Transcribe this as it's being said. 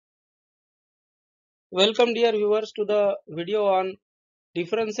Welcome dear viewers to the video on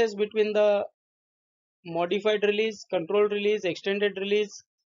differences between the modified release, controlled release, extended release,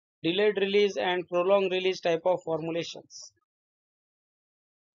 delayed release and prolonged release type of formulations.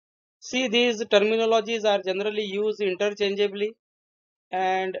 See, these terminologies are generally used interchangeably,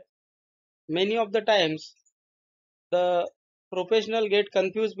 and many of the times the professional get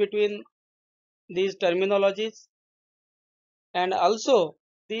confused between these terminologies, and also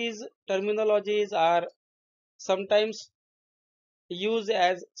these terminologies are sometimes used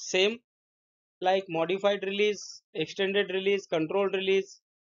as same, like modified release, extended release, controlled release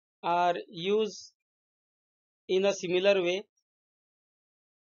are used in a similar way,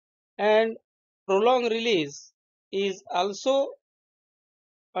 and prolonged release is also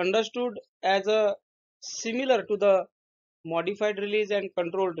understood as a similar to the modified release and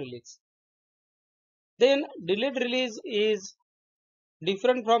controlled release. Then delayed release is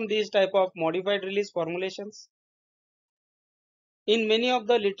different from these type of modified release formulations. In many of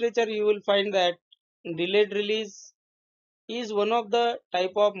the literature you will find that delayed release is one of the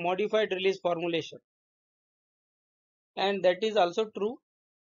type of modified release formulation, and that is also true.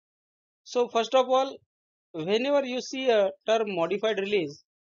 So first of all, whenever you see a term modified release,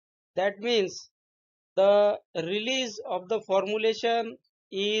 that means the release of the formulation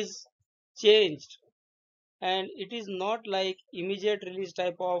is changed, and it is not like immediate release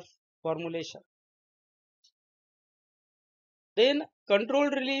type of formulation. Then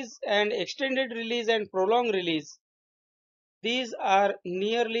controlled release and extended release and prolonged release, these are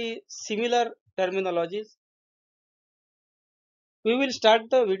nearly similar terminologies. We will start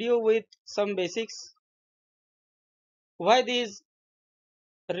the video with some basics. Why these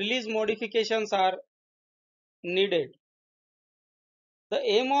release modifications are needed? The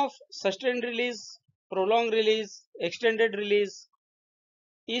aim of sustained release, prolonged release, extended release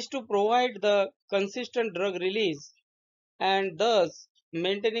is to provide the consistent drug release and thus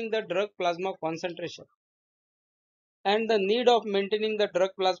maintaining the drug plasma concentration. And the need of maintaining the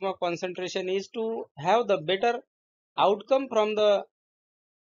drug plasma concentration is to have the better outcome from the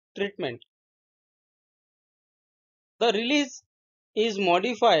treatment. The release is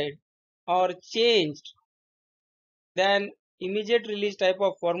modified or changed than immediate release type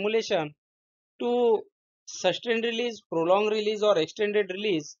of formulation to sustained release, prolonged release or extended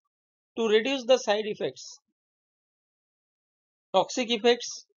release to reduce the side effects, toxic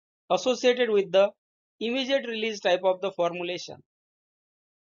effects associated with the immediate release type of the formulation.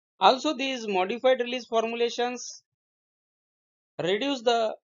 Also, these modified release formulations reduce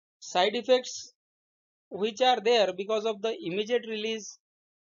the side effects which are there because of the immediate release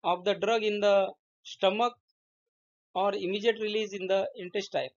of the drug in the stomach or immediate release in the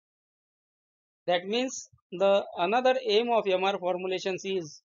intestine. That means the another aim of MR formulations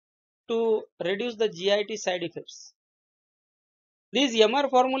is to reduce the GIT side effects. These MR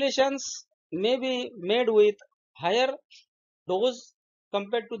formulations may be made with higher dose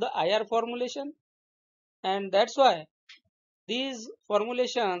compared to the IR formulation, and that's why these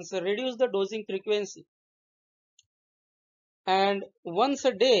formulations reduce the dosing frequency, and once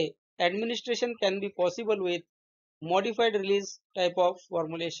a day administration can be possible with modified release type of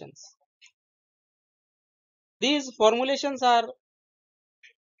formulations. These formulations are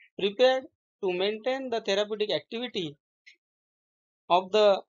prepared to maintain the therapeutic activity of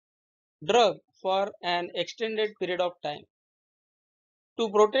the drug for an extended period of time,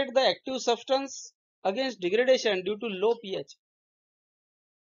 to protect the active substance against degradation due to low pH.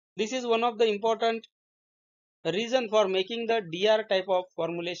 This is one of the important reason for making the DR type of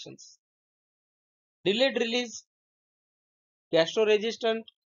formulations. Delayed release, gastro-resistant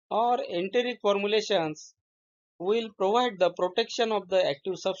or enteric formulations will provide the protection of the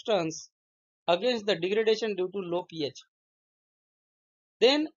active substance against the degradation due to low pH.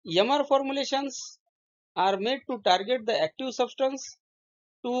 Then MR formulations are made to target the active substance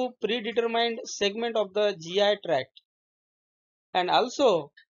to predetermined segment of the GI tract, and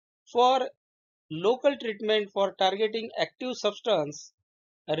also for local treatment for targeting active substance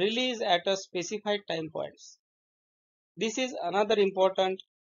release at a specified time points. This is another important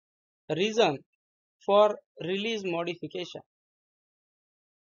reason for release modification.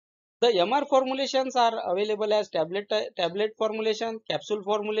 The MR formulations are available as tablet formulation, capsule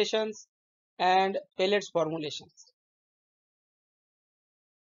formulations and pellets formulations.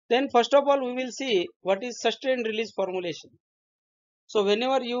 Then first of all we will see what is sustained release formulation. So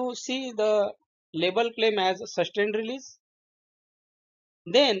whenever you see the label claim as sustained release,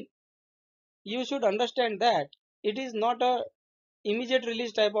 then you should understand that it is not a immediate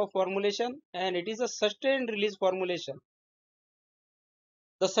release type of formulation and it is a sustained release formulation.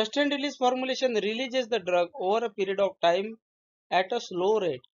 The sustained release formulation releases the drug over a period of time at a slow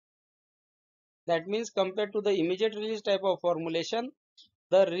rate. That means compared to the immediate release type of formulation,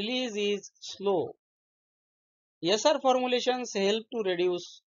 the release is slow. SR formulations help to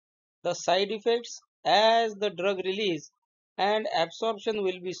reduce the side effects as the drug release and absorption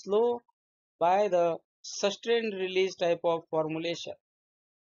will be slow by the sustained release type of formulation.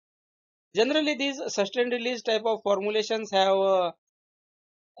 Generally, these sustained release type of formulations have a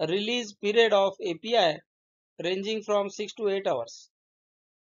release period of API ranging from 6 to 8 hours.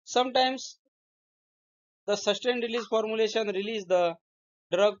 Sometimes the sustained release formulation release the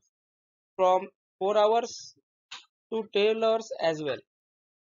drug from 4 hours to 12 hours as well.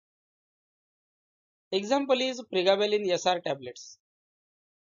 Example is pregabalin SR tablets.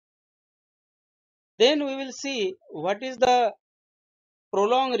 Then we will see what is the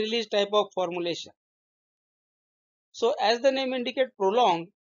prolonged release type of formulation. So as the name indicates prolonged,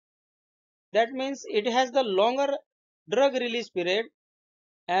 that means it has the longer drug release period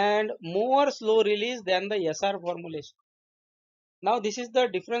and more slow release than the SR formulation. Now this is the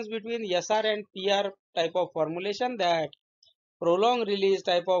difference between SR and PR type of formulation, that prolonged release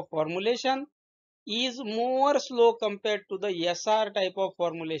type of formulation is more slow compared to the SR type of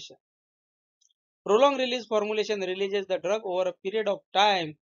formulation. Prolonged release formulation releases the drug over a period of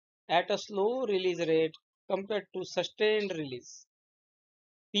time at a slow release rate compared to sustained release.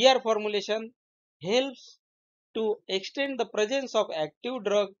 PR formulation helps to extend the presence of active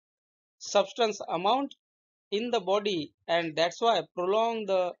drug substance amount in the body, and that's why prolong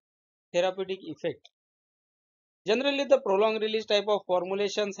the therapeutic effect. Generally, the prolonged release type of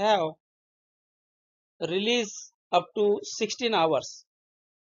formulations have release up to 16 hours,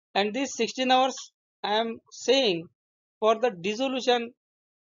 and these 16 hours I am saying for the dissolution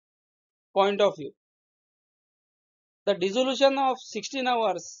point of view. The dissolution of 16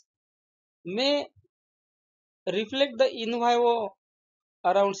 hours may reflect the in vivo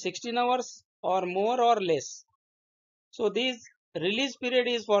around 16 hours or more or less. So this release period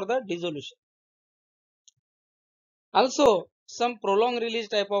is for the dissolution. Also, some prolonged release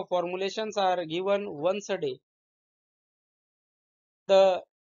type of formulations are given once a day. The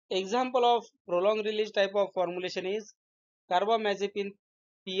example of prolonged release type of formulation is carbamazepine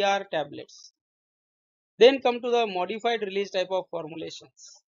PR tablets. Then come to the modified release type of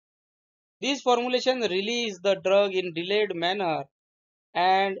formulations. These formulations release the drug in delayed manner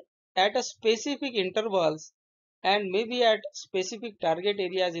and at a specific intervals and maybe at specific target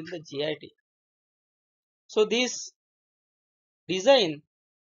areas in the GIT. So this design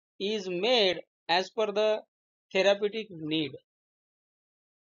is made as per the therapeutic need.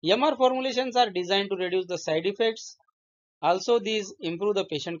 MR formulations are designed to reduce the side effects. Also, these improve the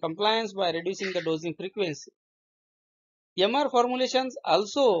patient compliance by reducing the dosing frequency. MR formulations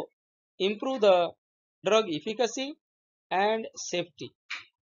also improve the drug efficacy and safety.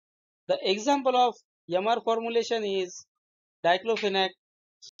 The example of MR formulation is diclofenac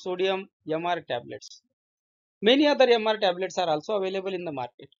sodium MR tablets. Many other MR tablets are also available in the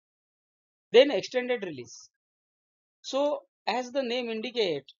market. Then extended release. So as the name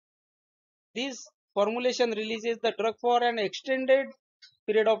indicates, this formulation releases the drug for an extended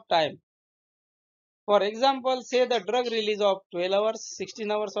period of time. For example, say the drug release of 12 hours, 16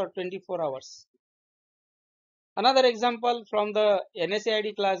 hours or 24 hours. Another example from the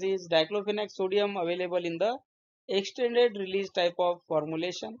NSAID class is diclofenac sodium available in the extended release type of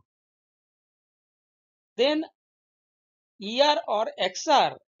formulation. Then ER or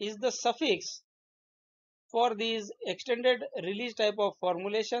XR is the suffix for these extended release type of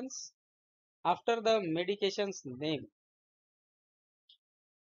formulations after the medication's name.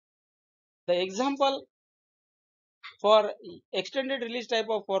 The example for extended release type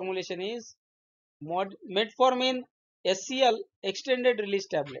of formulation is metformin SCL extended release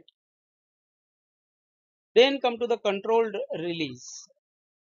tablet. Then come to the controlled release.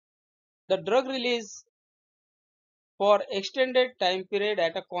 The drug release for extended time period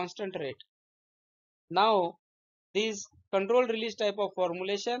at a constant rate. Now, this controlled release type of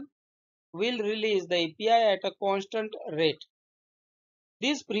formulation will release the API at a constant rate.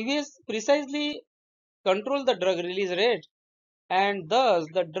 These precisely control the drug release rate, and thus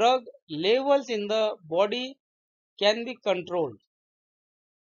the drug levels in the body can be controlled.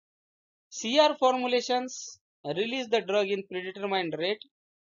 CR formulations release the drug in predetermined rate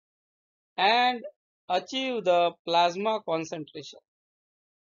and achieve the plasma concentration.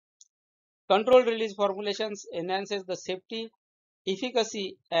 Controlled release formulations enhances the safety,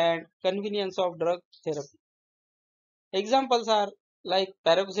 efficacy and convenience of drug therapy. Examples are like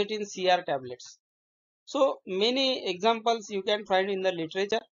paroxetine CR tablets. So many examples you can find in the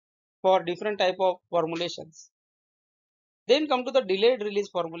literature for different type of formulations. Then come to the delayed release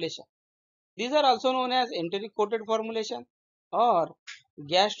formulation. These are also known as enteric coated formulation or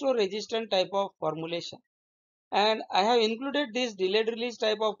gastro-resistant type of formulation. And I have included this delayed release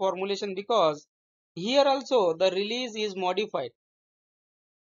type of formulation because here also the release is modified.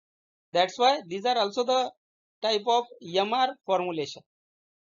 That's why these are also the type of MR formulation.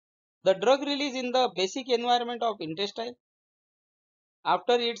 The drug release in the basic environment of intestine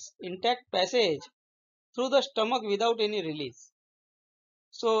after its intact passage through the stomach without any release.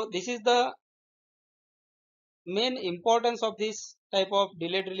 So this is the main importance of this type of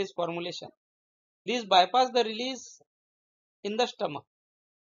delayed release formulation. These bypass the release in the stomach,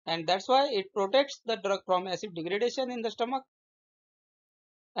 and that's why it protects the drug from acid degradation in the stomach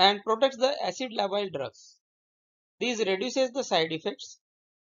and protects the acid labile drugs. This reduces the side effects,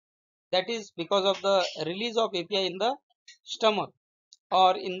 that is because of the release of API in the stomach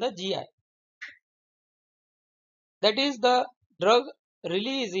or in the GI. That is, the drug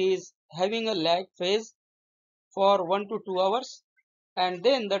release is having a lag phase for 1 to 2 hours, and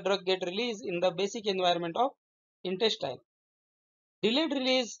then the drug get released in the basic environment of intestine. Delayed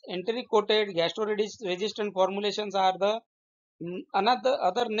release enteric coated gastro-resistant formulations are the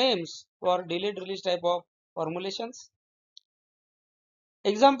other names for delayed release type of formulations.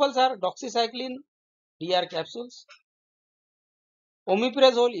 Examples are doxycycline DR capsules,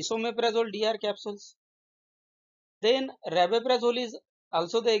 omeprazole, esomeprazole DR capsules. Then rabeprazole is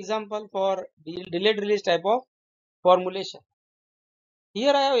also the example for delayed release type of formulation.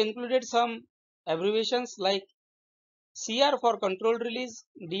 Here I have included some abbreviations like CR for controlled release,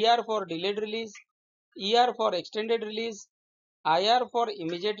 DR for delayed release, ER for extended release, IR for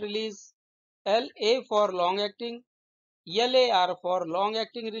immediate release, LA for long acting, LAR for long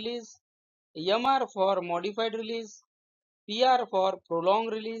acting release, MR for modified release, PR for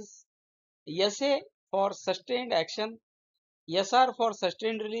prolonged release, SA for sustained action, SR for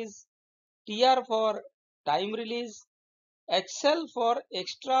sustained release, TR for time release, XL for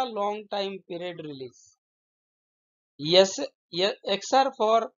extra long time period release, XR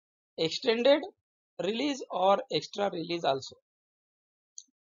for extended release or extra release also.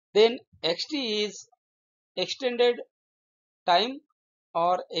 Then XT is extended time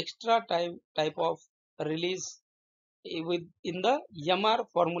or extra time type of release in the MR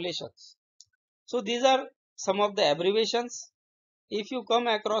formulations. So these are some of the abbreviations. If you come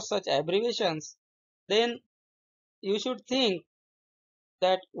across such abbreviations, then you should think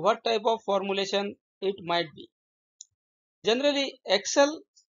that what type of formulation it might be. Generally, XL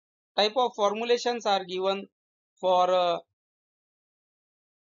type of formulations are given for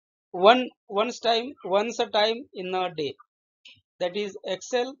once a time in a day. That is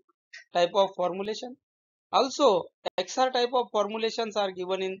XL type of formulation. Also, XR type of formulations are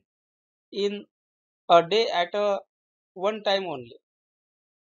given in a day at a one time only.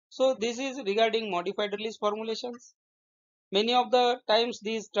 So this is regarding modified release formulations. Many of the times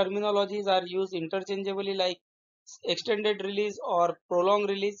these terminologies are used interchangeably, like extended release or prolonged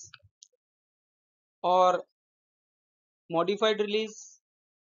release or modified release.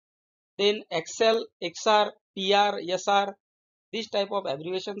 Then XL, XR, PR, SR, these type of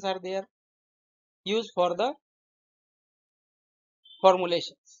abbreviations are there used for the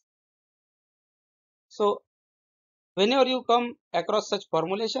formulations. So whenever you come across such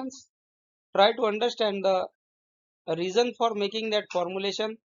formulations, try to understand the reason for making that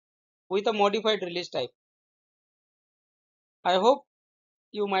formulation with a modified release type. I hope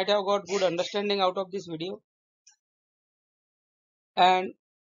you might have got good understanding out of this video, and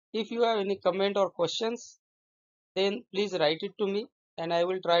if you have any comment or questions, then please write it to me and I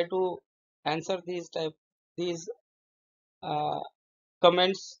will try to answer these uh,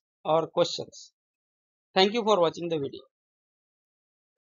 comments or questions. Thank you for watching the video.